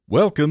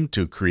Welcome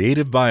to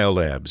Creative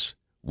Biolabs,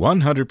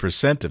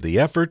 100% of the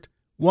effort,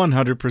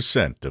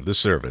 100% of the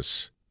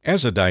service.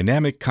 As a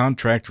dynamic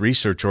contract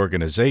research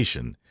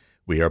organization,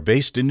 we are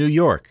based in New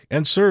York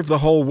and serve the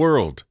whole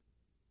world.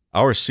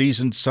 Our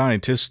seasoned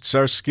scientists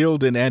are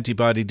skilled in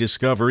antibody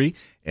discovery,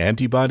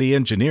 antibody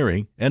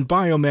engineering, and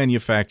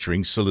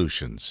biomanufacturing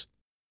solutions.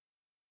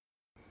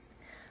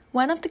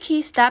 One of the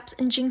key steps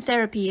in gene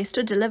therapy is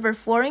to deliver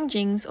foreign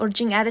genes or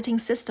gene editing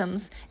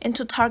systems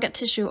into target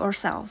tissue or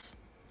cells.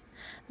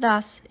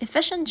 Thus,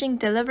 efficient gene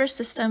delivery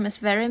system is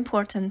very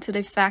important to the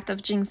effect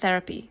of gene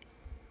therapy.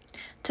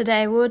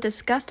 Today, we will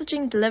discuss the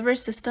gene delivery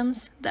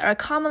systems that are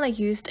commonly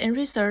used in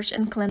research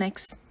and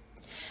clinics,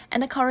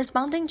 and the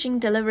corresponding gene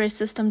delivery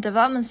system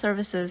development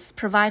services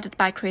provided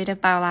by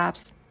Creative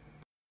Biolabs.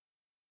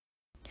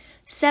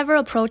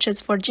 Several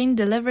approaches for gene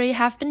delivery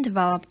have been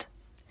developed.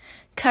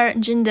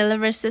 Current gene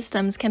delivery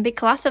systems can be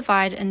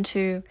classified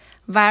into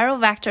viral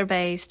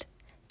vector-based,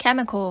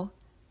 chemical,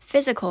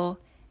 physical,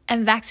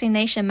 and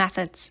vaccination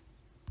methods.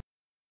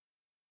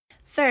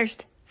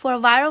 First, for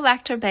viral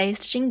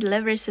vector-based gene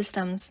delivery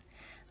systems,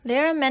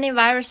 there are many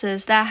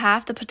viruses that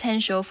have the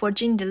potential for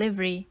gene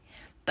delivery,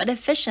 but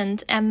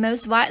efficient and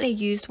most widely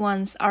used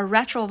ones are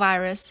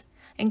retrovirus,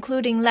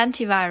 including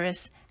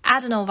lentivirus,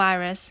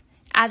 adenovirus,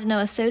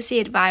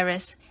 adeno-associated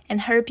virus,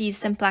 and herpes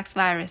simplex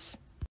virus.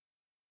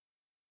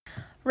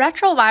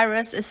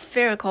 Retrovirus is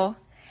spherical,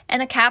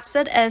 and the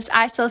capsid is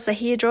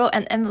icosahedral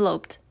and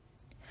enveloped.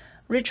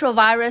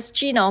 Retrovirus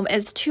genome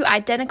is two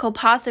identical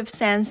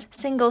positive-sense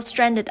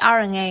single-stranded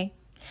RNA,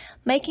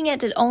 making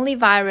it the only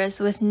virus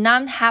with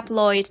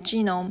non-haploid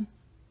genome.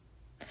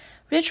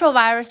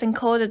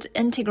 Retrovirus-encoded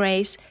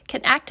integrase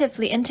can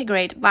actively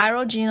integrate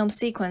viral genome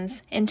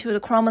sequence into the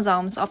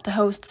chromosomes of the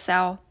host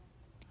cell.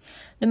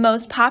 The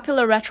most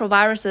popular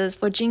retroviruses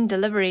for gene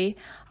delivery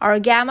are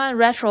gamma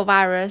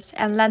retrovirus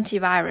and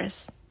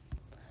lentivirus.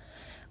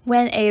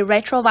 When a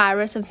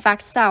retrovirus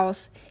infects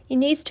cells, it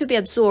needs to be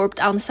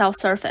absorbed on the cell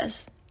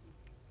surface.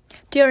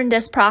 During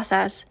this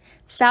process,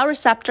 cell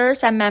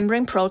receptors and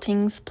membrane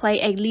proteins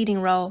play a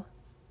leading role.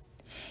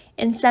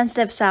 In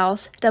sensitive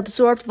cells, the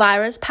absorbed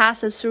virus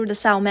passes through the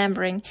cell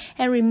membrane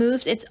and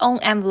removes its own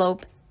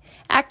envelope,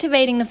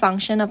 activating the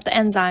function of the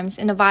enzymes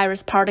in the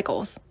virus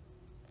particles.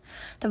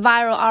 The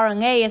viral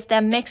RNA is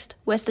then mixed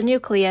with the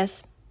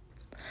nucleus.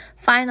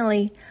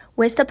 Finally,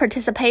 with the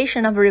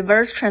participation of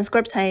reverse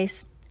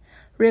transcriptase,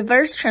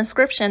 reverse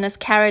transcription is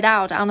carried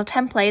out on a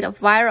template of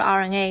viral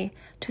RNA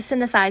to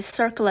synthesize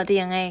circular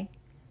DNA.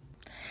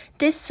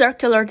 This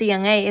circular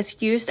DNA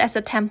is used as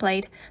a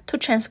template to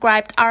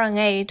transcribe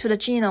RNA to the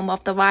genome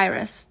of the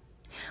virus,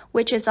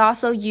 which is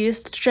also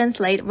used to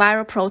translate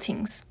viral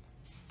proteins.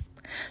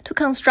 To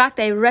construct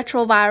a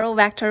retroviral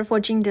vector for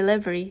gene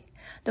delivery,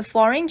 the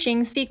foreign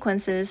gene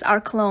sequences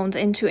are cloned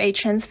into a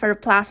transfer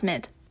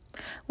plasmid,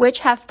 which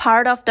have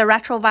part of the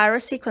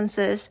retroviral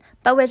sequences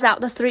but without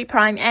the 3'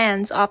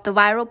 ends of the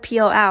viral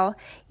POL,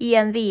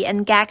 ENV,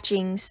 and GAG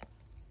genes.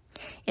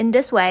 In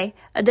this way,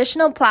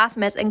 additional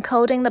plasmids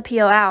encoding the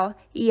POL,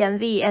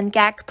 ENV, and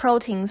GAG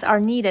proteins are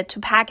needed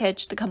to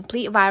package the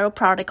complete viral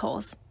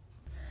particles.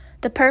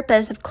 The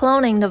purpose of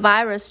cloning the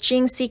virus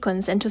gene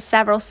sequence into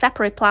several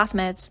separate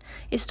plasmids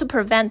is to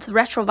prevent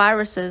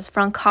retroviruses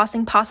from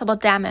causing possible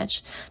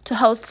damage to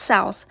host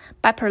cells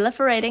by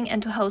proliferating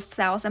into host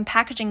cells and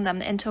packaging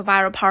them into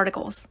viral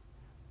particles.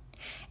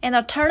 An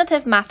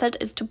alternative method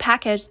is to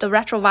package the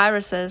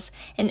retroviruses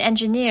in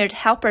engineered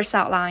helper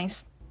cell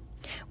lines,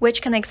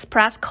 which can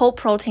express cold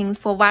proteins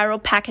for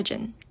viral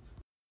packaging.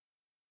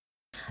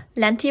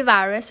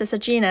 Lentivirus is a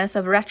genus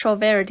of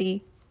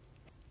Retroviridae.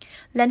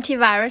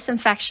 Lentivirus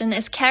infection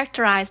is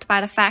characterized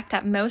by the fact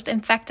that most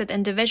infected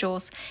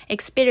individuals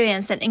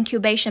experience an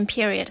incubation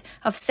period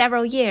of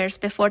several years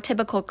before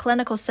typical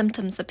clinical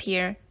symptoms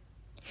appear.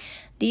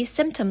 These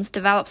symptoms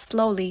develop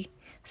slowly,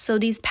 so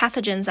these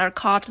pathogens are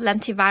called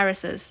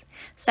lentiviruses,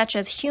 such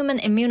as human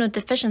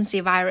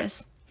immunodeficiency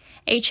virus,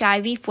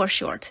 HIV for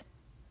short.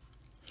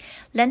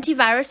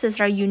 Lentiviruses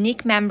are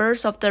unique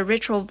members of the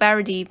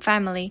Retroviridae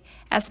family,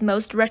 as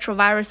most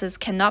retroviruses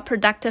cannot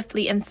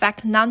productively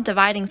infect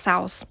non-dividing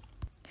cells.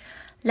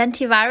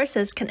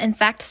 Lentiviruses can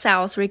infect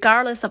cells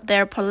regardless of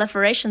their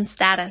proliferation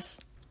status.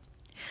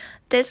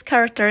 These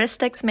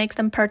characteristics make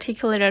them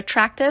particularly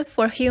attractive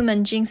for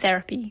human gene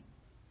therapy.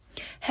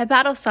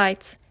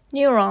 Hepatocytes,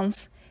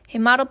 neurons,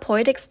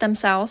 hematopoietic stem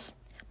cells,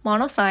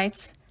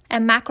 monocytes,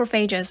 and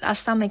macrophages are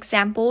some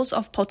examples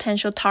of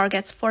potential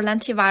targets for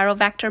lentiviral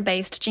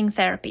vector-based gene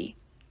therapy.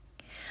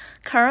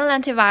 Current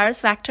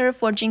lentivirus vector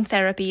for gene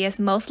therapy is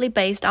mostly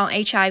based on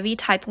HIV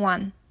type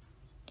 1.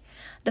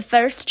 The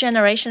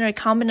first-generation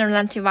recombinant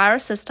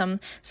lentivirus system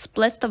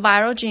splits the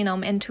viral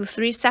genome into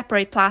 3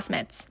 separate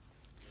plasmids: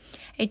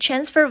 a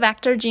transfer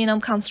vector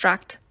genome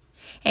construct,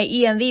 a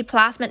ENV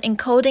plasmid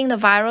encoding the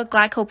viral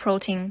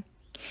glycoprotein,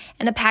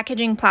 and a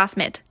packaging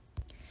plasmid.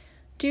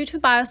 Due to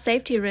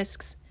biosafety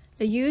risks,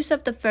 the use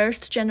of the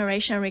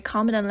first-generation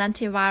recombinant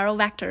lentiviral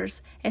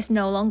vectors is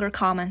no longer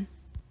common.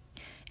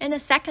 In the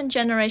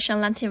second-generation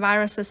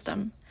lentivirus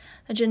system,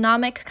 The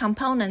genomic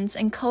components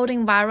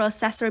encoding viral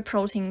accessory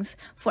proteins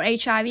for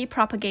HIV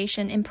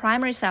propagation in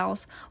primary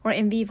cells or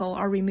in vivo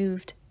are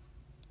removed.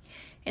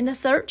 In the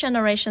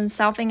third-generation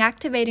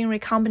self-inactivating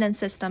recombinant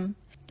system,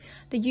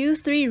 the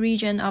U3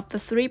 region of the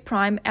 3'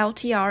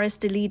 LTR is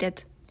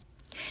deleted,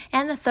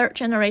 and the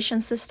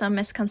third-generation system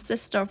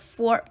consists of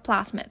 4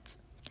 plasmids: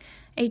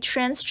 a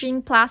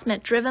transgene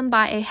plasmid driven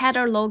by a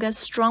heterologous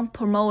strong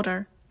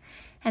promoter,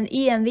 an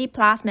ENV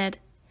plasmid,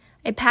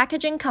 a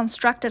packaging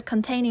constructed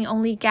containing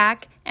only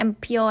GAG and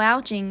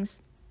POL genes,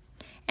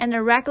 and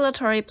a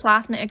regulatory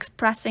plasmid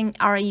expressing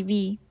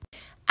REV.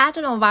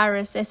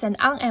 Adenovirus is an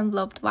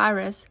unenveloped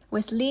virus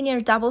with linear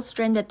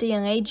double-stranded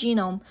DNA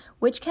genome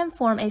which can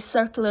form a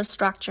circular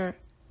structure.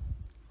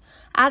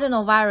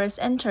 Adenovirus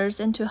enters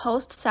into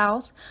host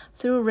cells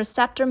through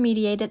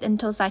receptor-mediated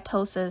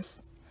endocytosis,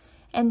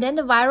 and then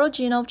the viral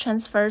genome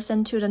transfers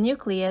into the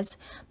nucleus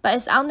but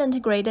is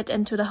unintegrated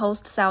into the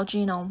host cell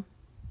genome.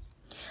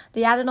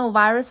 The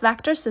adenovirus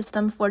vector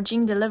system for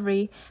gene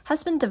delivery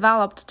has been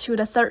developed to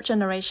the third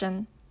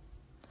generation.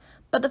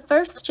 But the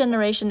first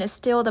generation is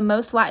still the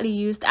most widely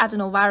used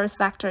adenovirus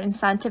vector in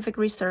scientific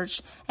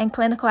research and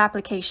clinical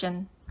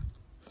application.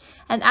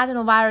 And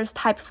adenovirus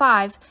type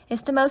 5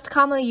 is the most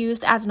commonly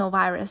used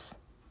adenovirus.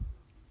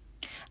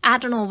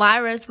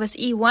 Adenovirus with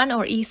E1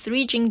 or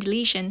E3 gene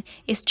deletion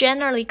is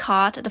generally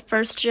called the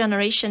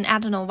first-generation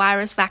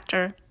adenovirus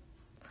vector.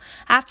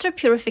 After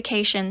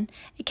purification,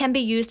 it can be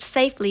used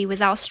safely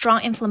without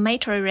strong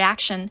inflammatory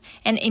reaction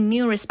and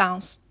immune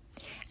response.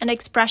 An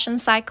expression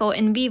cycle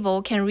in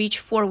vivo can reach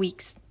 4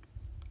 weeks.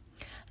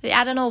 The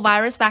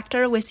adenovirus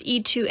vector with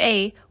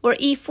E2A or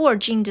E4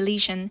 gene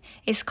deletion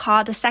is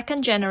called the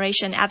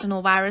second-generation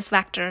adenovirus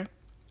vector.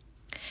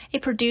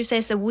 It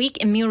produces a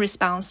weak immune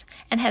response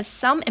and has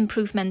some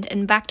improvement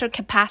in vector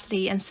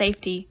capacity and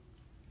safety.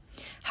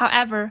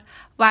 However,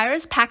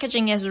 virus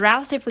packaging is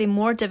relatively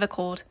more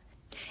difficult,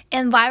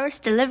 and virus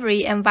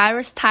delivery and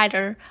virus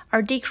titer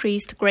are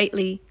decreased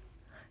greatly.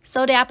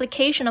 So the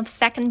application of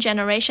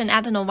second-generation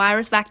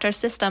adenovirus vector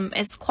system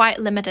is quite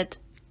limited.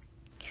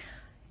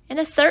 In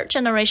the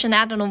third-generation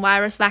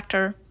adenovirus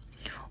vector,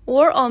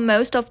 all or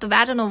most of the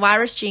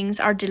adenovirus genes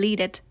are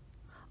deleted.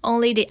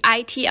 Only the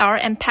ITR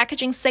and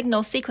packaging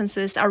signal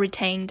sequences are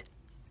retained.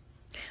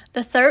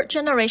 The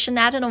third-generation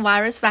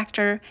adenovirus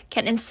vector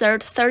can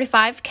insert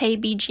 35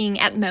 kb gene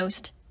at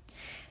most,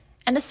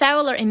 and the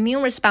cellular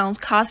immune response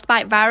caused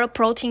by viral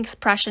protein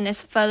expression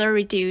is further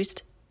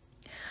reduced.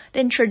 The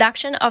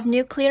introduction of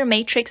nuclear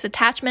matrix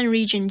attachment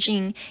region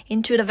gene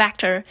into the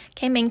vector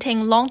can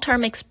maintain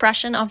long-term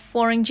expression of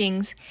foreign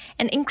genes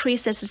and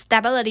increases the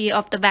stability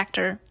of the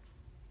vector.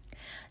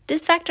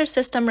 This vector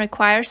system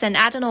requires an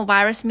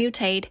adenovirus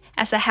mutate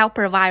as a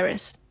helper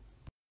virus.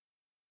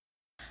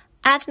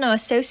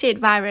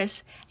 Adeno-associated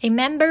virus, a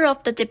member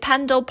of the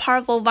dipendo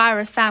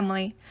parvovirus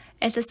family,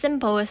 is the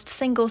simplest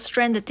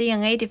single-stranded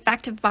DNA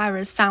defective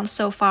virus found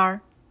so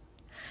far.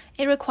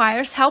 It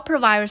requires helper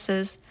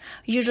viruses,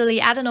 usually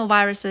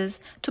adenoviruses,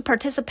 to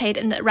participate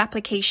in the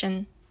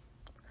replication.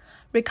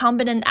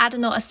 Recombinant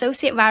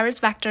adeno-associated virus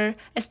vector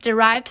is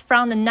derived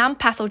from the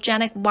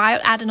non-pathogenic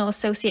wild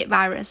adeno-associated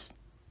virus.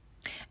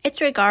 It's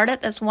regarded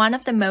as one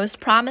of the most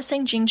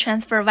promising gene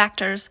transfer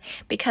vectors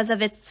because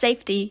of its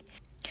safety,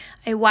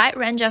 a wide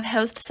range of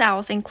host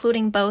cells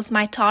including both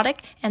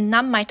mitotic and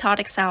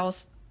non-mitotic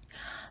cells,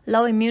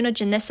 low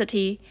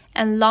immunogenicity,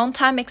 and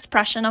long-time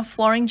expression of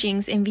foreign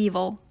genes in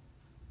vivo.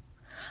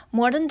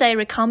 Modern-day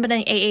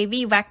recombinant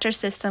AAV vector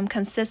system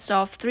consists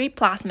of 3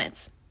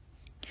 plasmids.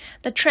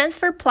 The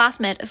transfer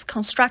plasmid is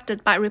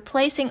constructed by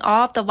replacing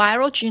all of the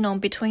viral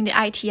genome between the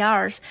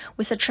ITRs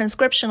with a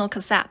transcriptional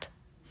cassette.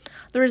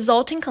 The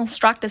resulting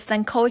construct is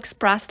then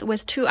co-expressed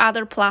with 2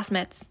 other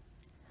plasmids: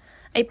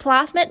 a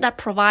plasmid that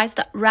provides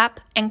the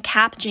rep and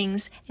cap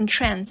genes in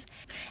trans,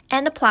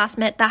 and a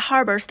plasmid that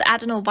harbors the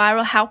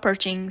adenoviral helper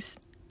genes.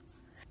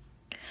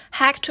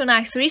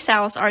 HEC293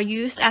 cells are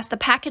used as the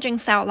packaging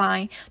cell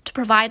line to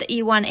provide the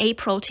E1A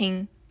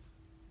protein.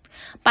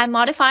 By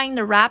modifying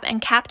the rep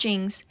and cap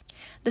genes,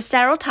 the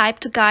serotype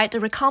to guide the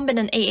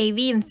recombinant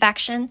AAV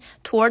infection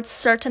towards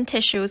certain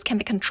tissues can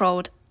be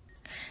controlled.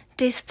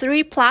 This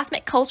 3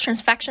 plasmid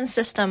co-transfection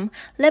system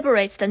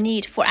liberates the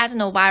need for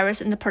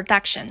adenovirus in the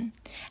production,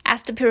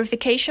 as the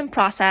purification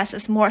process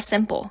is more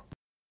simple.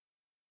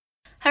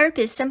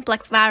 Herpes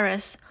simplex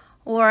virus,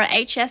 or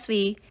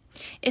HSV,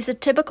 is a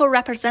typical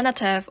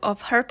representative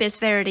of herpes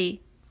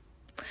variety.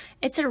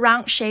 It's a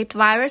round-shaped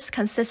virus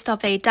consists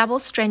of a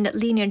double-stranded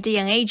linear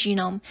DNA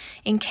genome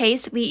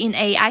encased within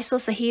an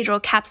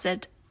isosahedral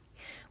capsid,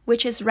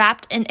 which is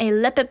wrapped in a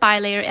lipid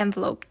bilayer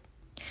envelope.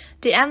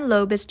 The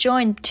envelope is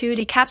joined to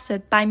the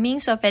capsid by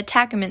means of a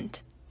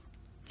tegument.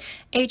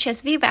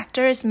 HSV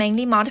vector is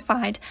mainly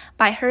modified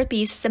by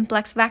herpes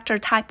simplex vector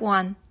type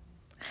 1.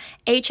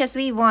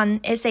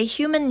 HSV1 is a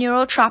human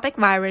neurotropic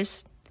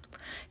virus.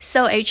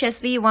 So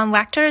HSV1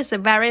 vector is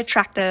very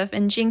attractive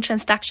in gene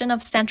transduction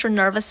of central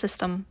nervous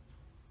system.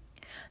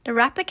 The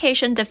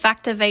replication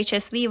defective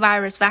HSV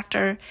virus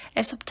vector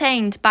is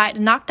obtained by the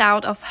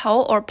knockout of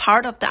whole or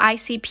part of the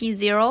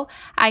ICP0,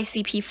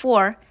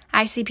 ICP4,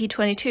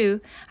 ICP22,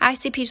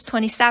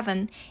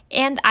 ICP27,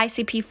 and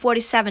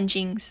ICP47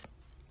 genes.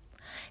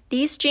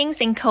 These genes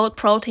encode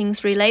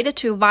proteins related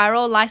to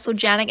viral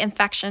lysogenic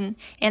infection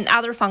and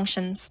other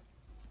functions.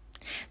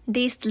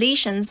 These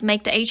deletions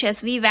make the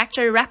HSV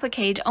vector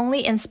replicate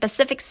only in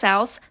specific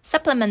cells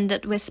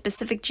supplemented with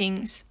specific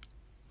genes.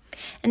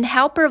 In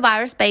helper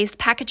virus-based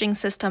packaging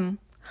system,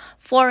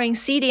 foreign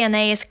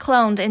cDNA is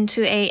cloned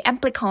into a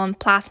amplicon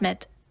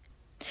plasmid,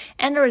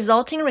 and the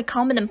resulting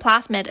recombinant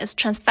plasmid is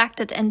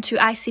transfected into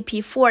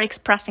ICP4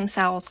 expressing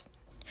cells.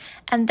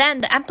 And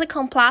then the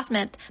amplicon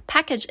plasmid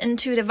packaged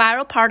into the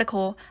viral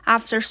particle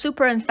after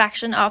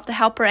superinfection of the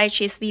helper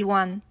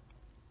HSV1.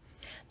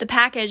 The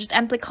packaged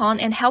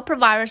amplicon and helper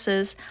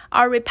viruses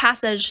are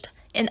repassaged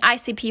in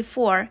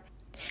ICP4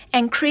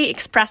 and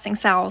Cre-expressing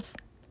cells,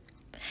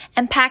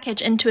 and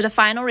packaged into the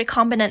final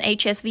recombinant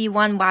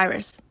HSV1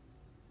 virus.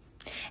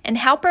 In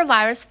helper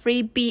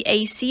virus-free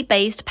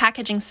BAC-based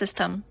packaging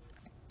system,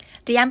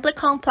 the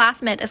amplicon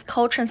plasmid is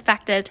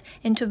co-transfected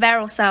into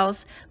viral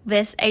cells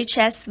with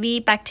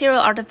HSV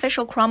bacterial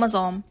artificial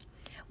chromosome,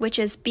 which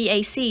is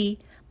BAC,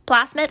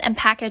 plasmid and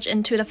packaged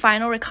into the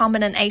final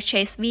recombinant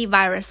HSV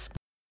virus.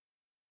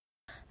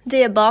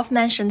 The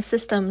above-mentioned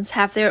systems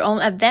have their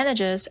own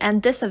advantages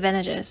and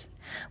disadvantages,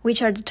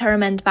 which are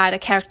determined by the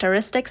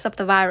characteristics of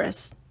the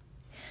virus.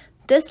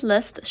 This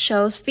list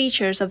shows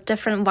features of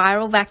different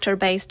viral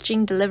vector-based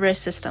gene delivery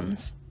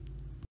systems.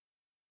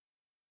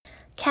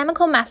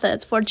 Chemical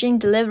methods for gene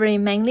delivery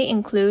mainly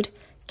include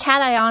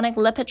cationic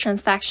lipid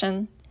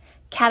transfection,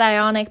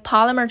 cationic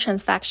polymer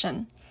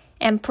transfection,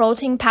 and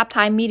protein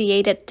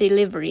peptide-mediated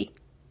delivery.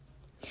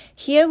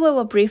 Here we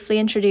will briefly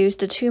introduce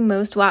the two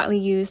most widely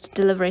used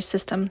delivery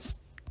systems.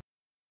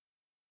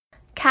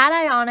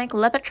 Cationic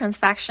lipid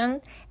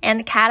transfection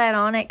and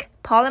cationic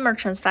polymer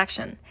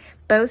transfection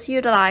both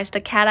utilize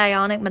the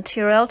cationic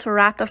material to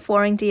wrap the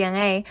foreign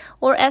DNA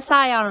or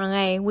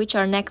siRNA, which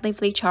are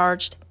negatively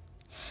charged,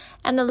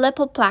 and the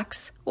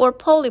lipoplex or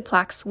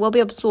polyplex will be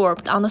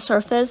absorbed on the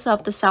surface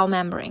of the cell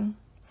membrane.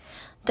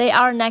 They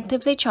are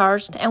negatively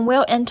charged and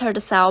will enter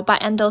the cell by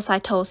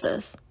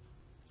endocytosis.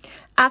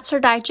 After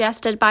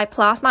digested by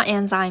plasma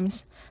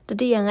enzymes, the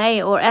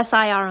DNA or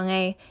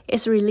siRNA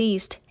is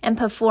released and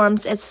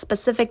performs its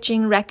specific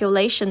gene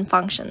regulation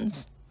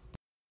functions.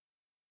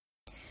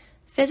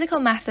 Physical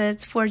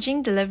methods for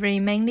gene delivery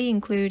mainly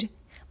include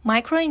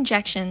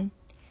microinjection,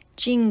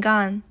 gene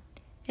gun,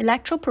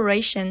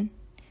 electroporation,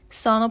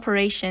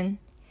 sonoporation,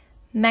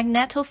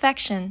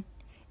 magnetofection,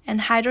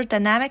 and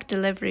hydrodynamic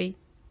delivery.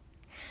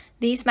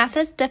 These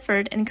methods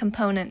differed in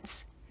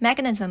components,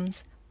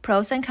 mechanisms,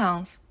 pros and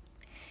cons.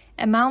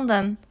 Among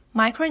them,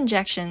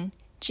 microinjection,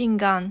 gene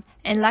gun,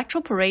 and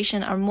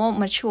electroporation are more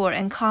mature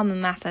and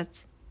common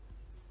methods.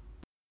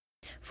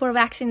 For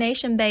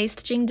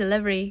vaccination-based gene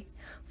delivery,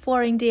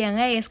 foreign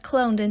DNA is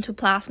cloned into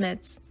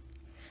plasmids.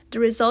 The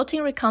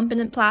resulting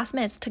recombinant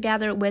plasmids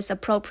together with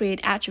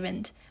appropriate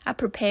adjuvant are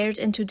prepared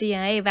into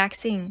DNA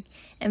vaccine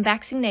and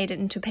vaccinated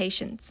into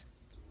patients.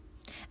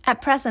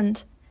 At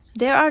present,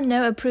 there are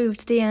no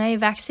approved DNA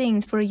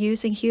vaccines for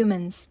use in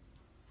humans.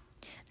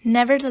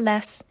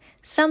 Nevertheless,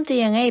 some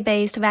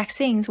DNA-based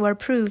vaccines were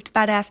approved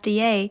by the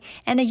FDA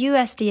and the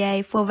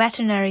USDA for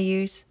veterinary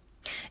use,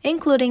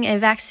 including a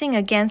vaccine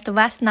against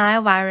West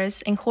Nile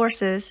virus in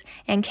horses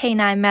and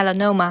canine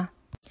melanoma.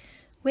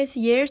 With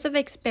years of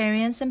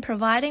experience in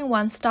providing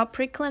one-stop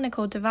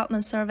preclinical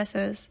development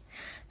services,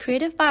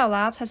 Creative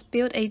Biolabs has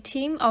built a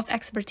team of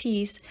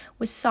expertise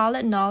with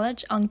solid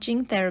knowledge on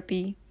gene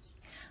therapy.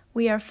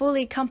 We are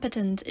fully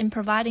competent in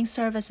providing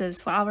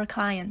services for our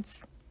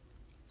clients.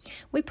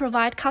 We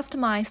provide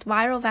customized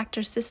viral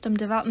vector system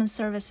development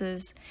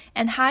services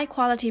and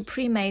high-quality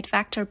pre-made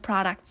vector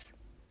products.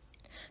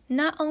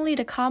 Not only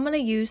the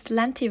commonly used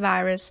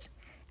lentivirus,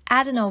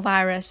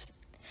 adenovirus,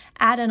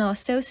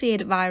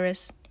 adeno-associated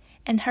virus,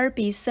 and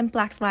herpes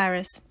simplex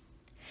virus,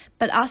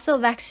 but also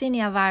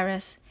vaccinia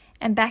virus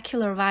and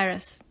bacular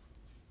virus.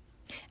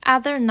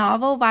 Other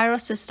novel viral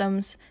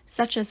systems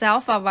such as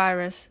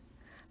alphavirus,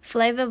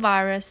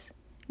 flavivirus,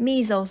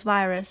 measles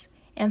virus,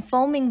 and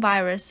foaming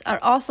virus are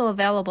also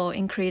available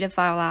in Creative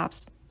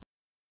Biolabs.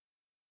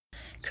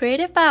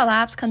 Creative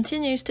Biolabs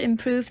continues to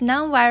improve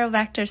non-viral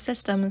vector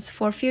systems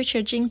for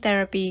future gene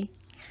therapy.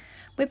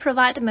 We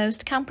provide the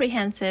most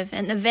comprehensive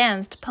and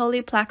advanced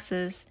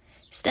polyplexes,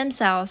 stem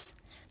cells,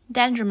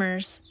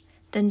 dendrimers,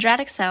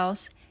 dendritic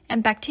cells,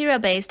 and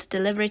bacteria-based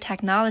delivery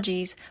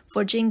technologies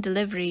for gene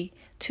delivery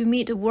to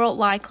meet the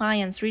worldwide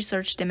clients'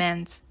 research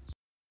demands.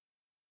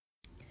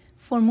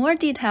 For more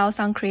details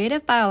on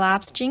Creative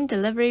Biolabs gene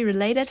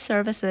delivery-related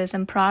services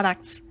and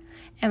products,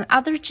 and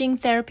other gene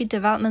therapy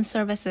development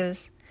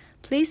services,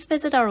 please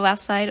visit our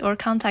website or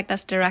contact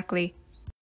us directly.